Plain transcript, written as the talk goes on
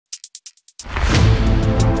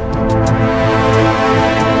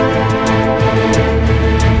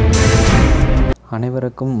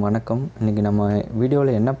அனைவருக்கும் வணக்கம். இன்றைக்கி நம்ம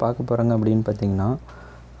வீடியோவில் என்ன பார்க்க போகிறோங்க அப்படின்னு பார்த்திங்கன்னா,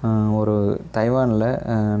 ஒரு தைவானில்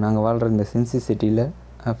நாங்கள் வாழ்கிற இந்த சின்சி சிட்டியில்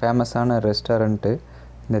ஃபேமஸான ரெஸ்டாரண்ட்டு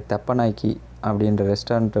இந்த தெப்பநாய்க்கி அப்படின்ற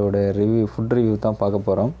ரெஸ்டாரண்ட்டோட ஃபுட் ரிவ்யூ தான் பார்க்க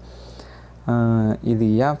போகிறோம். இது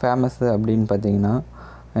ஏன் ஃபேமஸ்ஸு அப்படின்னு பார்த்திங்கன்னா,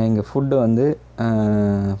 இங்கே ஃபுட்டு வந்து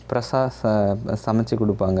ஃப்ரெஷ்ஷாக சமைச்சு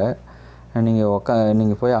கொடுப்பாங்க.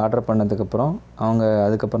 நீங்கள் போய் ஆர்டர் பண்ணதுக்கப்புறம் அவங்க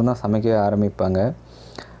அதுக்கப்புறம் தான் சமைக்கவே ஆரம்பிப்பாங்க.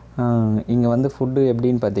 இங்கே வந்து ஃபுட்டு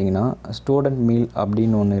எப்படின்னு பார்த்தீங்கன்னா, ஸ்டூடெண்ட் மீல்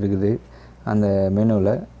அப்படின்னு ஒன்று இருக்குது அந்த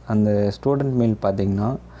மெனுவில். அந்த ஸ்டூடெண்ட் மீல் பார்த்திங்கன்னா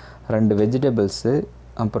 2 வெஜிடபிள்ஸு,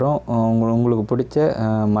 அப்புறம் உங்களுக்கு பிடிச்ச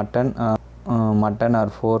மட்டன்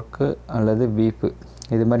ஆர் ஃபோர்க்கு அல்லது பீஃபு,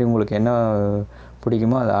 இது மாதிரி உங்களுக்கு என்ன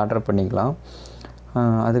பிடிக்குமோ அதை ஆர்டர் பண்ணிக்கலாம்.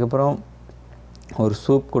 அதுக்கப்புறம் ஒரு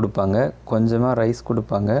சூப் கொடுப்பாங்க, கொஞ்சமாக ரைஸ்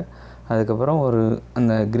கொடுப்பாங்க, அதுக்கப்புறம்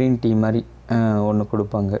அந்த க்ரீன் டீ மாதிரி ஒன்று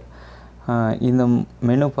கொடுப்பாங்க. இந்த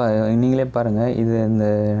மெனு நீங்களே பாருங்கள். இது இந்த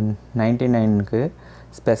 99க்கு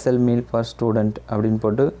ஸ்பெஷல் மீல் ஃபார் ஸ்டூடெண்ட் அப்படின்னு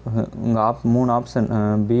போட்டு உங்கள் 3 ஆப்ஷன்,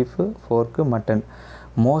 பீஃபு, ஃபோர்க்கு, மட்டன்.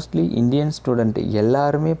 மோஸ்ட்லி இந்தியன் ஸ்டூடெண்ட்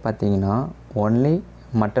எல்லாருமே பார்த்திங்கன்னா ஒன்லி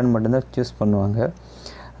மட்டன் மட்டும்தான் சூஸ் பண்ணுவாங்க.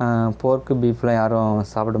 போர்க்கு பீஃப்லாம் யாரும்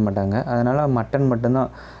சாப்பிட மாட்டாங்க. அதனால் மட்டன்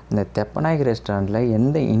மட்டும்தான். இந்த தெப்பநாய்க்கி ரெஸ்டாரண்ட்டில்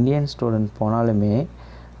எந்த இந்தியன் ஸ்டூடெண்ட் போனாலுமே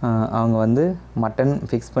அவங்க வந்து மட்டன்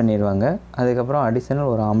ஃபிக்ஸ் பண்ணிடுவாங்க. அதுக்கப்புறம்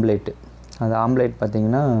அடிஷ்னல் ஒரு ஆம்லேட்டு. அது ஆம்லேட்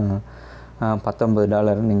பார்த்திங்கன்னா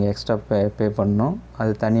 $19 நீங்கள் எக்ஸ்ட்ரா பே பண்ணணும்.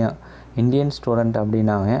 அது தனியாக. இந்தியன் ஸ்டூடெண்ட்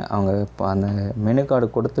அப்படின்னாவே அவங்க அந்த மெனு கார்டு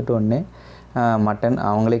கொடுத்துட்டோடனே மட்டன்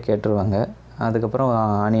அவங்களே கேட்டுருவாங்க. அதுக்கப்புறம்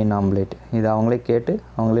ஆனியன் ஆம்லேட் இது அவங்களே கேட்டு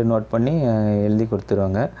அவங்களே நோட் பண்ணி எழுதி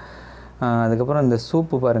கொடுத்துருவாங்க. அதுக்கப்புறம் இந்த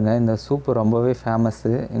சூப்பு பாருங்கள். இந்த சூப்பு ரொம்பவே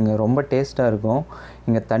ஃபேமஸ்ஸு. இங்கே ரொம்ப டேஸ்ட்டாக இருக்கும்.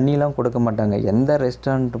 இங்கே தண்ணிலாம் கொடுக்க மாட்டாங்க. எந்த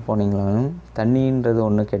ரெஸ்டாரண்ட்டு போனீங்களாலும் தண்ணின்றது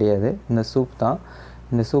ஒன்று கிடையாது. இந்த சூப் தான்.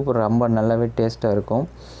 இந்த சூப்பு ரொம்ப நல்லாவே டேஸ்ட்டாக இருக்கும்.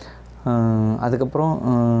 அதுக்கப்புறம்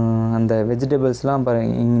அந்த வெஜிடபிள்ஸ்லாம்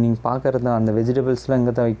இங்கே நீங்கள் பார்க்குறது தான். அந்த வெஜிடபிள்ஸ்லாம்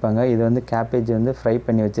இங்கே தான் வைப்பாங்க. இது வந்து கேபேஜ் வந்து ஃப்ரை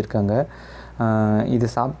பண்ணி வச்சுருக்காங்க. இது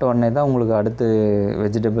சாப்பிட்ட உடனே தான் உங்களுக்கு அடுத்து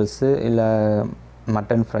வெஜிடபிள்ஸு இல்லை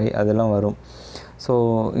மட்டன் ஃப்ரை அதெல்லாம் வரும். ஸோ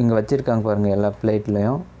இங்கே வச்சுருக்காங்க பாருங்கள் எல்லா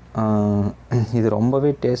பிளேட்லேயும். இது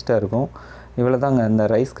ரொம்பவே டேஸ்ட்டாக இருக்கும். இவ்வளோ தாங்க. இந்த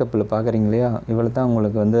ரைஸ் கப்பில் பார்க்குறீங்க இல்லையா, இவ்வளோ தான்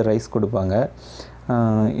உங்களுக்கு வந்து ரைஸ் கொடுப்பாங்க.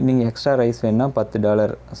 நீங்கள் எக்ஸ்ட்ரா ரைஸ் வேணுன்னா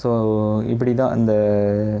 $10. ஸோ இப்படி தான் இந்த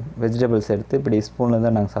வெஜிடபிள்ஸ் எடுத்து இப்படி ஸ்பூனில்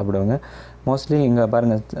தான் நாங்கள் சாப்பிடுவோங்க. மோஸ்ட்லி இங்கே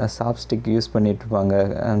பாருங்கள் சாப்ஸ்டிக் யூஸ் பண்ணிகிட்ருப்பாங்க.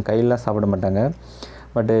 கையெல்லாம் சாப்பிட மாட்டாங்க.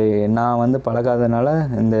 பட்டு நான் வந்து பழகாதனால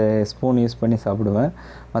இந்த ஸ்பூன் யூஸ் பண்ணி சாப்பிடுவேன்.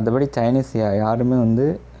 மற்றபடி சைனீஸ் யாருமே வந்து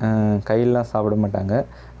கையெல்லாம் சாப்பிட மாட்டாங்க.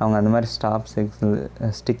 அவங்க அந்த மாதிரி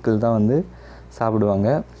ஸ்டிக்கில் தான் வந்து சாப்பிடுவாங்க.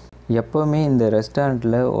 எப்போவுமே இந்த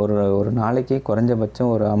ரெஸ்டாரண்ட்டில் ஒரு நாளைக்கு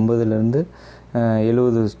குறைஞ்சபட்சம் ஒரு 50லேருந்து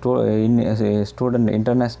 70 ஸ்டூடெண்ட்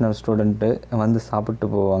இன்டர்நேஷ்னல் ஸ்டூடெண்ட்டு வந்து சாப்பிட்டு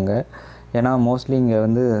போவாங்க. ஏன்னா மோஸ்ட்லி இங்கே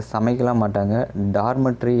வந்து சமைக்கலாம் மாட்டாங்க.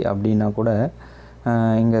 டார்மெட்ரி அப்படின்னா கூட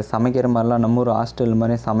இங்கே சமைக்கிற மாதிரிலாம் நம்ம ஊர் ஹாஸ்டல்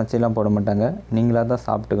மாதிரி சமைச்சிலாம் போட மாட்டாங்க. நீங்களாக தான்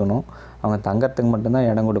சாப்பிட்டுக்கணும். அவங்க தங்கறதுக்கு மட்டும்தான்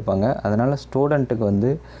இடம் கொடுப்பாங்க. அதனால் ஸ்டூடெண்ட்டுக்கு வந்து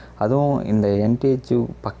அதுவும் இந்த NTHU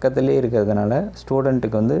பக்கத்துலேயே இருக்கிறதுனால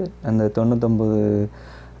ஸ்டூடெண்ட்டுக்கு வந்து அந்த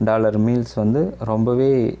 $99 மீல்ஸ் வந்து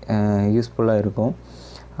ரொம்பவே யூஸ்ஃபுல்லாக இருக்கும்.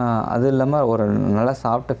 அதுவும் இல்லாமல் ஒரு நல்லா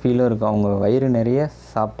சாப்பிட்ட ஃபீலும் இருக்கும். அவங்க வயிறு நிறைய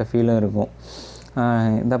சாப்பிட்ட ஃபீலும் இருக்கும்.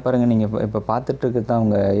 இதை பாருங்கள். நீங்கள் இப்போ பார்த்துட்ருக்கு தான்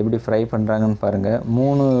அவங்க எப்படி ஃப்ரை பண்ணுறாங்கன்னு பாருங்கள்.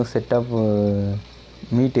 3 செட் ஆஃப்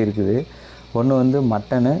மீட் இருக்குது. ஒன்று வந்து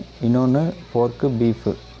மட்டனு, இன்னொன்று போர்க்கு,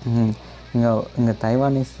 பீஃபு. இங்கே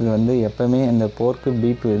தைவானீஸ் வந்து எப்போவுமே இந்த போர்க்கு,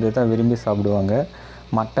 பீஃபு இதை தான் விரும்பி சாப்பிடுவாங்க.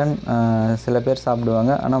 மட்டன் சில பேர்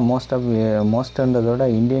சாப்பிடுவாங்க. ஆனால் மோஸ்ட்ன்றதோட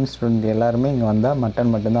இந்தியன் ஸ்டூடெண்ட் எல்லாருமே இங்கே வந்தால்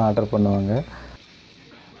மட்டன் மட்டும்தான் ஆர்டர் பண்ணுவாங்க.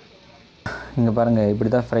 இங்கே பாருங்கள் இப்படி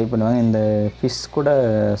தான் ஃப்ரை பண்ணுவாங்க. இந்த ஃபிஷ் கூட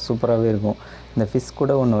சூப்பராகவே இருக்கும். இந்த ஃபிஷ்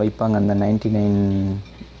கூட ஒன்று வைப்பாங்க அந்த 99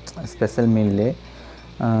 ஸ்பெஷல் மீல்லே.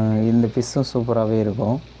 இந்த ஃபிஷ்ஷும் சூப்பராகவே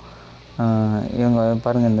இருக்கும். இவங்க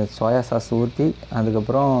பாருங்கள் இந்த சோயா சாஸ் ஊற்றி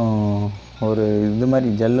அதுக்கப்புறம் ஒரு இது மாதிரி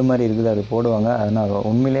ஜல்லு மாதிரி இருக்குது, அது போடுவாங்க. அதனால்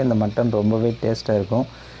உண்மையிலே இந்த மட்டன் ரொம்பவே டேஸ்ட்டாக இருக்கும்.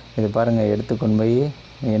 இது பாருங்கள் எடுத்து கொண்டு போய்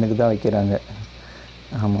எனக்கு தான் வைக்கிறாங்க.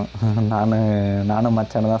 ஆமாம், நானும்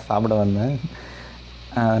மச்சானை தான் சாப்பிட வந்தேன்.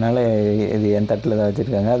 அதனால் இது என் தட்டில் தான்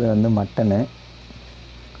வச்சுருக்காங்க. அது வந்து மட்டனு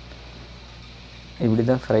இப்படி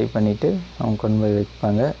தான் ஃப்ரை பண்ணிவிட்டு அவங்க கொண்டு போய்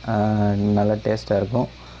வைப்பாங்க. நல்லா டேஸ்ட்டாக இருக்கும்.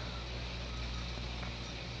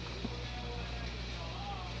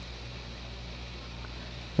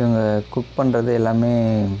 இவங்க குக் பண்ணுறது எல்லாமே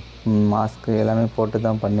மாஸ்க்கு எல்லாமே போட்டு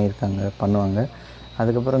தான் பண்ணுவாங்க.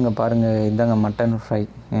 அதுக்கப்புறம் இங்கே பாருங்கள். இதாங்க மட்டன் ஃப்ரை.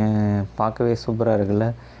 பார்க்கவே சூப்பராக இருக்குல்ல.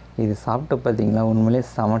 இது சாப்பிட்டு பார்த்திங்களா உண்மையிலே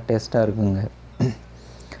செம டேஸ்ட்டாக இருக்குங்க.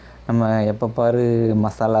 நம்ம எப்போ பாரு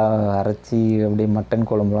மசாலா அரைச்சி அப்படியே மட்டன்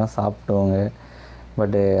குழம்புலாம் சாப்பிட்டோங்க.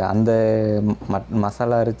 பட்டு அந்த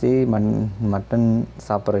மசாலா அரைச்சி மட்டன்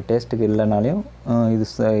சாப்பிட்ற டேஸ்ட்டுக்கு இல்லைனாலையும்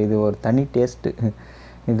இது ஒரு தனி டேஸ்ட்டு.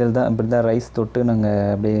 இதில் தான் இப்படி தான் ரைஸ் தொட்டு நாங்கள்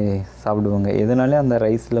அப்படியே சாப்பிடுவோங்க. எதுனாலே அந்த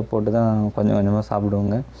ரைஸில் போட்டு தான் கொஞ்சம் கொஞ்சமாக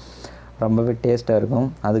சாப்பிடுவோங்க. ரொம்பவே டேஸ்ட்டாக இருக்கும்.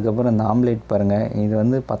 அதுக்கப்புறம் இந்த ஆம்லேட் பாருங்கள், இது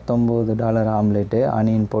வந்து $19 ஆம்லேட்டு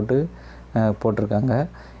ஆனியன் போட்டு போட்டிருக்காங்க.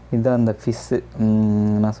 இதுதான் அந்த ஃபிஷ்ஷு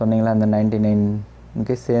நான் சொன்னீங்களா, அந்த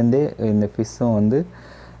 99க்கு சேர்ந்து இந்த ஃபிஷ்ஷும் வந்து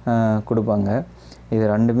கொடுப்பாங்க. இது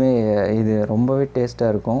ரெண்டுமே இது ரொம்பவே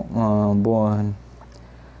டேஸ்ட்டாக இருக்கும்.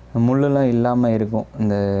 முள்ளெலாம் இல்லாமல் இருக்கும்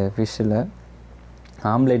இந்த ஃபிஷ்ஷில்.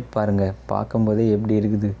 ஆம்லேட் பாருங்கள், பார்க்கும்போதே எப்படி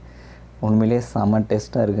இருக்குது, உண்மையிலே செம்ம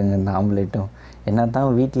டேஸ்ட்டாக இருக்குங்க இந்த ஆம்லேட்டும். என்ன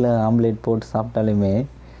தான் வீட்டில் ஆம்லேட் போட்டு சாப்பிட்டாலுமே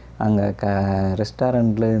அங்கே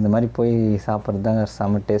ரெஸ்டாரண்ட்டில் இந்த மாதிரி போய் சாப்பிட்றது தாங்க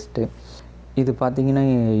செம்ம டேஸ்ட்டு. இது பார்த்திங்கன்னா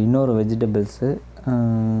இன்னொரு வெஜிடபிள்ஸு,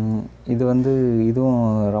 இது வந்து இதுவும்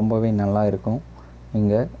ரொம்பவே நல்லா இருக்கும்.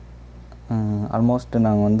 இங்கே ஆல்மோஸ்ட்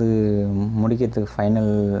நாங்கள் வந்து முடிக்கிறதுக்கு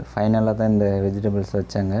ஃபைனலாக தான் இந்த வெஜிடபிள்ஸ்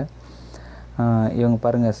வச்சாங்க. இவங்க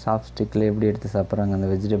பாருங்கள் சாப்ஸ்டிக்கில் எப்படி எடுத்து சாப்பிட்றாங்க அந்த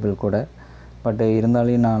வெஜிடபிள் கூட. பட்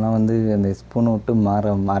இருந்தாலும் நான்லாம் வந்து அந்த ஸ்பூனை விட்டு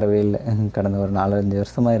மாறவே இல்லை. கடந்த ஒரு 4-5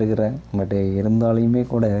 வருஷமாக இருக்கிறேன். பட் இருந்தாலுமே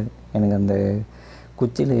கூட எனக்கு அந்த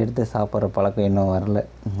குச்சியில் எடுத்து சாப்பிட்ற பழக்கம் இன்னும்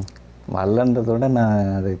வரலன்றதோட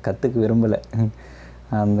நான் அது கற்றுக்க விரும்பலை.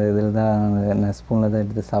 அந்த இதில் தான் நான் ஸ்பூனில் தான்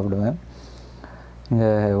எடுத்து சாப்பிடுவேன். இங்கே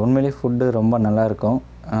உண்மையிலே ஃபுட்டு ரொம்ப நல்லாயிருக்கும்.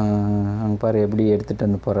 அங்கே பாரு எப்படி எடுத்துகிட்டு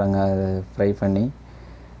வந்து போடுறாங்க அதை ஃப்ரை பண்ணி.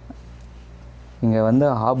 இங்கே வந்து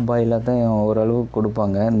ஹாஃப் பாயிலாக தான் ஓரளவுக்கு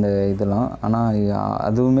கொடுப்பாங்க இந்த இதெல்லாம். ஆனால்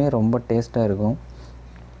அதுவுமே ரொம்ப டேஸ்ட்டாக இருக்கும்.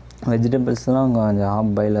 வெஜிடபிள்ஸ்லாம் கொஞ்சம்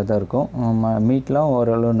ஹாஃப் பாயிலாக தான் இருக்கும். மீட்லாம்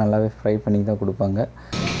ஓரளவு நல்லாவே ஃப்ரை பண்ணி தான் கொடுப்பாங்க.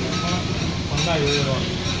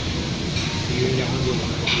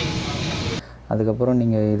 அதுக்கப்புறம்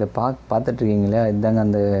நீங்கள் இதை பார்த்துட்ருக்கீங்களா, இதுதாங்க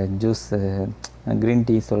அந்த ஜூஸ் க்ரீன்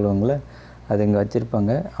டீ சொல்லுவாங்களே, அது இங்கே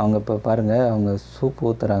வச்சுருப்பாங்க. அவங்க இப்போ பாருங்கள், அவங்க சூப்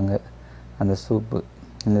ஊற்றுறாங்க. அந்த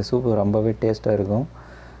இந்த சூப்பு ரொம்பவே டேஸ்ட்டாக இருக்கும்.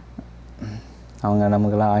 அவங்க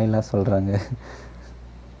நமக்கெல்லாம் ஆயிலாக சொல்கிறாங்க.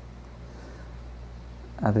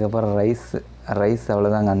 அதுக்கப்புறம் ரைஸ்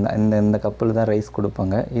அவ்வளோதாங்க. இந்த கப்பில் தான் ரைஸ்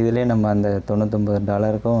கொடுப்பாங்க. இதிலே நம்ம அந்த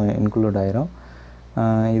 $99க்கும் இன்க்ளூட் ஆயிரும்.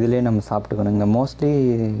 இதிலே நம்ம சாப்பிட்டுக்கணுங்க. மோஸ்ட்லி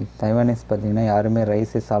தைவானீஸ் பார்த்திங்கன்னா யாருமே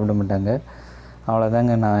ரைஸே சாப்பிட மாட்டாங்க.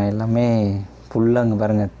 அவ்வளோதாங்க, நான் எல்லாமே ஃபுல்லாக அங்கே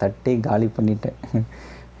பாருங்கள் தட்டி காலி பண்ணிட்டேன்.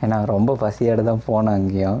 ஏன்னா ரொம்ப பசியோடு தான் போனேன்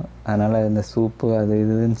அங்கேயும். அதனால் இந்த சூப்பு அது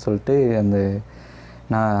இதுன்னு சொல்லிட்டு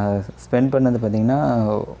நான் ஸ்பெண்ட் பண்ணது பார்த்திங்கன்னா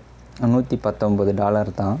 $119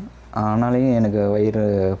 தான். ஆனாலையும் எனக்கு வயிறு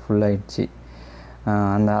ஃபுல்லாகிடுச்சு.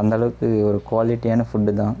 அந்தளவுக்கு ஒரு குவாலிட்டியான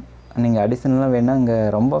ஃபுட்டு தான். நீங்கள் அடிஷ்னலாக வேணால் இங்கே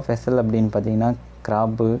ரொம்ப ஸ்பெஷல் அப்படின்னு பார்த்தீங்கன்னா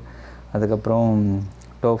கிராப்பு, அதுக்கப்புறம்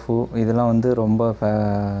டோஃபு, இதெல்லாம் வந்து ரொம்ப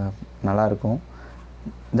நல்லாயிருக்கும்.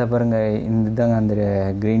 இதை பாருங்கள், இதுதாங்க அந்த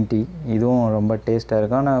க்ரீன் டீ. இதுவும் ரொம்ப டேஸ்ட்டாக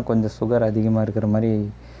இருக்கும். ஆனால் கொஞ்சம் சுகர் அதிகமாக இருக்கிற மாதிரி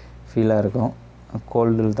ஃபீலாக இருக்கும்.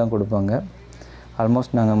 கோல்டில் தான் கொடுப்பாங்க.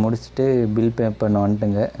 ஆல்மோஸ்ட் நாங்கள் முடிச்சுட்டு பில் பே பண்ண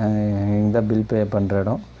வந்துட்டுங்க. இதுதான் பில் பே பண்ணுற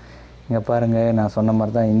இடம். இங்கே பாருங்கள், நான் சொன்ன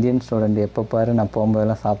மாதிரி தான் இந்தியன் ஸ்டூடெண்ட் எப்போ பாரு நான்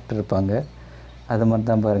போகும்போதெல்லாம் சாப்பிட்ருப்பாங்க. அது மாதிரி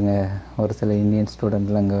தான் பாருங்கள், ஒரு சில இந்தியன்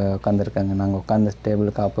ஸ்டூடெண்ட்லாம் அங்கே உட்காந்துருக்காங்க. நாங்கள் உட்காந்த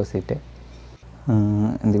டேபிளுக்கு ஆப்போசிட்டு.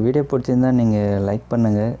 இந்த வீடியோ பிடிச்சிருந்தால் நீங்கள் லைக்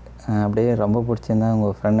பண்ணுங்கள். அப்படியே ரொம்ப பிடிச்சிருந்தா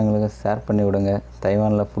உங்கள் ஃப்ரெண்டுங்களுக்கு ஷேர் பண்ணி விடுங்க.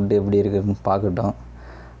 தைவானில் ஃபுட்டு எப்படி இருக்குதுன்னு பார்க்கட்டும்.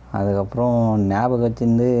 அதுக்கப்புறம் ஞாபகம்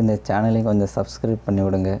வச்சுருந்து இந்த சேனலையும் கொஞ்சம் சப்ஸ்கிரைப் பண்ணி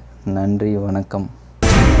விடுங்க. நன்றி, வணக்கம்.